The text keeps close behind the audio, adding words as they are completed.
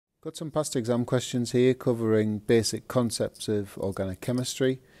Got some past exam questions here covering basic concepts of organic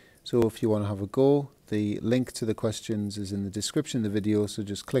chemistry. So if you want to have a go, the link to the questions is in the description of the video, so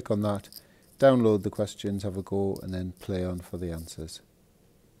just click on that, download the questions, have a go, and then play on for the answers.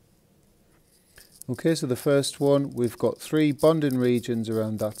 Okay, so the first one, we've got 3 bonding regions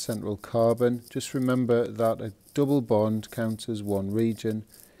around that central carbon. Just remember that a double bond counts as one region.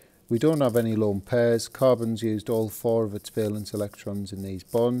 We don't have any lone pairs. Carbon's used all 4 of its valence electrons in these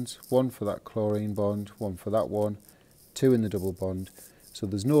bonds. 1 for that chlorine bond, 1 for that one, 2 in the double bond. So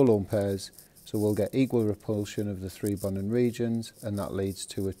there's no lone pairs, so we'll get equal repulsion of the 3 bonding regions, and that leads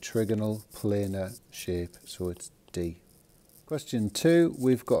to a trigonal planar shape, so it's D. Question 2,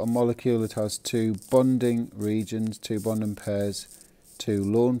 we've got a molecule that has 2 bonding regions, 2 bonding pairs, 2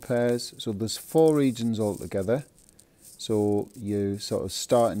 lone pairs. So there's 4 regions altogether. So your sort of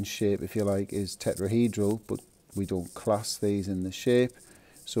starting shape, if you like, is tetrahedral, but we don't class these in the shape,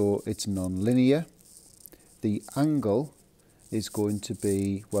 so it's non-linear. The angle is going to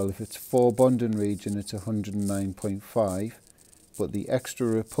be, well, if it's 4 bonding region, it's 109.5, but the extra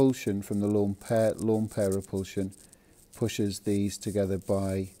repulsion from the lone pair repulsion pushes these together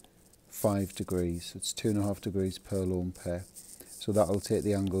by 5 degrees. It's 2.5 degrees per lone pair. So that'll take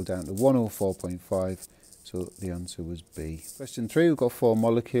the angle down to 104.5. So the answer was B. Question 3, we've got 4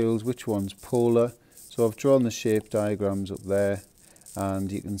 molecules. Which one's polar? So I've drawn the shape diagrams up there,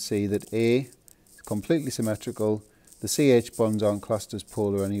 and you can see that A is completely symmetrical. The CH bonds aren't classed as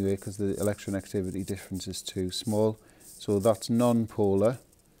polar anyway because the electron activity difference is too small. So that's non-polar.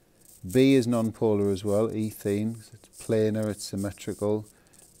 B is non-polar as well, ethene. It's planar, it's symmetrical.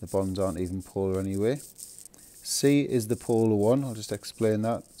 The bonds aren't even polar anyway. C is the polar one. I'll just explain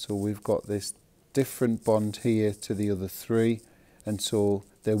that. So we've got this different bond here to the other 3, and so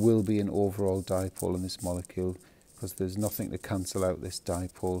there will be an overall dipole in this molecule because there's nothing to cancel out this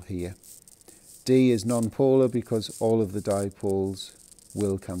dipole here. D is non-polar because all of the dipoles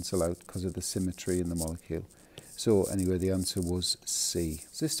will cancel out because of the symmetry in the molecule. So anyway, the answer was C.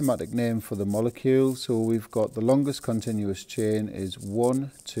 Systematic name for the molecule. So we've got the longest continuous chain is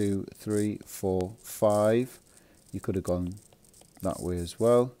 1, 2, 3, 4, 5. You could have gone that way as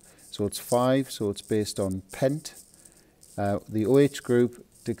well. So it's 5, so it's based on pent. The OH group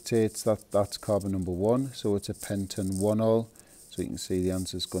dictates that that's carbon number 1, so it's a pentan 1-ol. So you can see the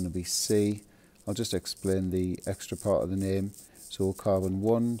answer is going to be C. I'll just explain the extra part of the name. So carbon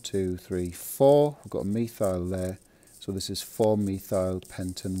 1, 2, 3, 4. We've got a methyl there. So this is 4-methyl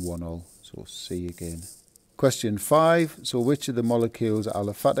pentan 1-ol. So C again. Question 5. So which of the molecules are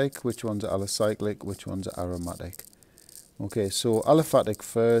aliphatic? Which ones are alicyclic? Which ones are aromatic? Okay, so aliphatic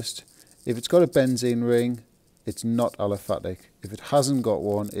first. If it's got a benzene ring, it's not aliphatic. If it hasn't got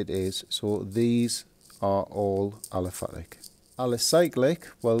one, it is. So these are all aliphatic. Alicyclic,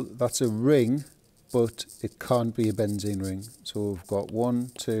 well, that's a ring, but it can't be a benzene ring. So we've got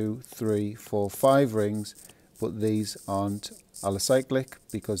 1, 2, 3, 4, 5 rings, but these aren't alicyclic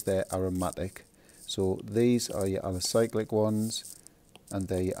because they're aromatic. So these are your alicyclic ones, and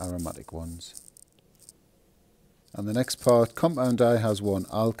they're your aromatic ones. And the next part, compound I has 1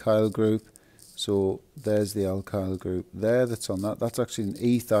 alkyl group. So there's the alkyl group there that's on that. That's actually an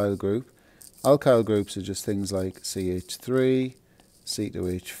ethyl group. Alkyl groups are just things like CH3,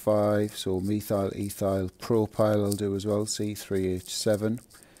 C2H5, so methyl, ethyl, propyl will do as well, C3H7.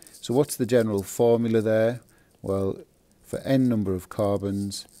 So what's the general formula there? Well, for n number of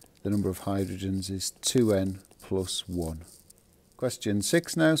carbons, the number of hydrogens is 2n plus 1. Question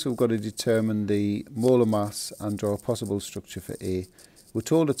 6 now, so we've got to determine the molar mass and draw a possible structure for A. We're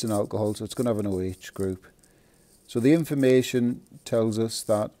told it's an alcohol, so it's going to have an OH group. So the information tells us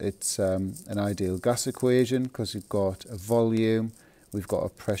that it's an ideal gas equation because we've got a volume, we've got a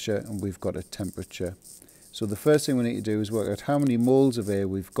pressure, and we've got a temperature. So the first thing we need to do is work out how many moles of air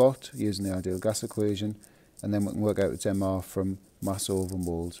we've got using the ideal gas equation, and then we can work out its MR from mass over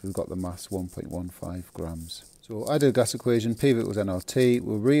moles. We've got the mass 1.15 grams. So ideal gas equation, P of it was nRT.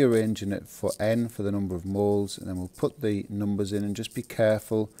 We're rearranging it for N for the number of moles, and then we'll put the numbers in and just be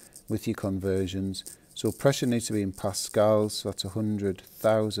careful with your conversions. So pressure needs to be in pascals, so that's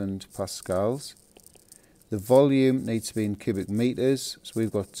 100,000 pascals. The volume needs to be in cubic meters, so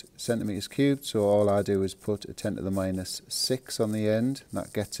we've got centimeters cubed, so all I do is put a 10 to the minus 6 on the end, and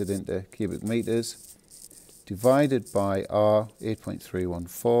that gets it into cubic meters. Divided by R,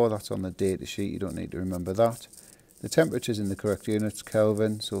 8.314, that's on the data sheet, you don't need to remember that. The temperature is in the correct units,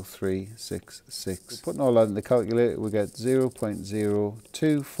 Kelvin, so 366. Putting all that in the calculator, we get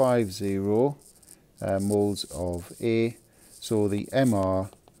 0.0250 moles of A. So the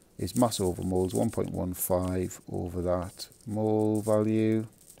MR is mass over moles, 1.15 over that mole value.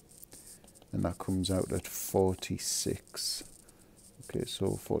 and that comes out at 46. Okay,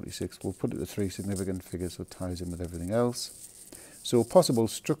 so 46, we'll put it to 3 significant figures so it ties in with everything else. So possible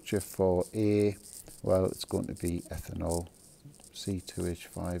structure for A, well, it's going to be ethanol,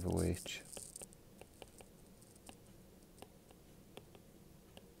 C2H5OH.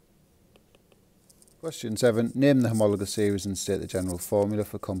 Question 7, name the homologous series and state the general formula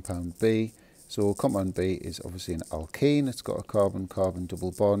for compound B. So compound B is obviously an alkene, it's got a carbon-carbon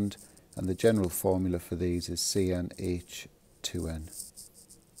double bond, and the general formula for these is CnH2n.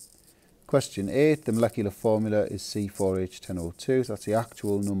 Question 8, the molecular formula is C4H10O2, so that's the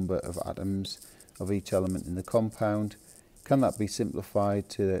actual number of atoms of each element in the compound. Can that be simplified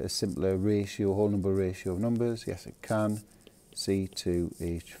to a simpler ratio, whole number ratio of numbers? Yes, it can.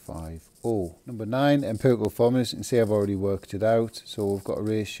 C2H5O. Number 9, empirical formulas. You can see I've already worked it out. So we've got a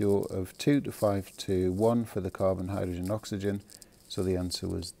ratio of 2 to 5 to 1 for the carbon, hydrogen, oxygen. So the answer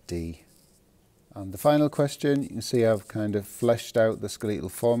was D. And the final question, you can see I've kind of fleshed out the skeletal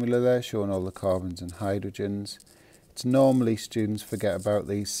formula there, showing all the carbons and hydrogens. It's normally students forget about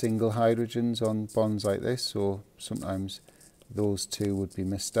these single hydrogens on bonds like this, so sometimes those two would be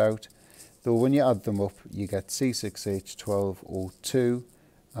missed out. Though when you add them up, you get C6H12O2,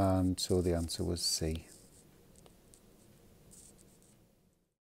 and so the answer was C.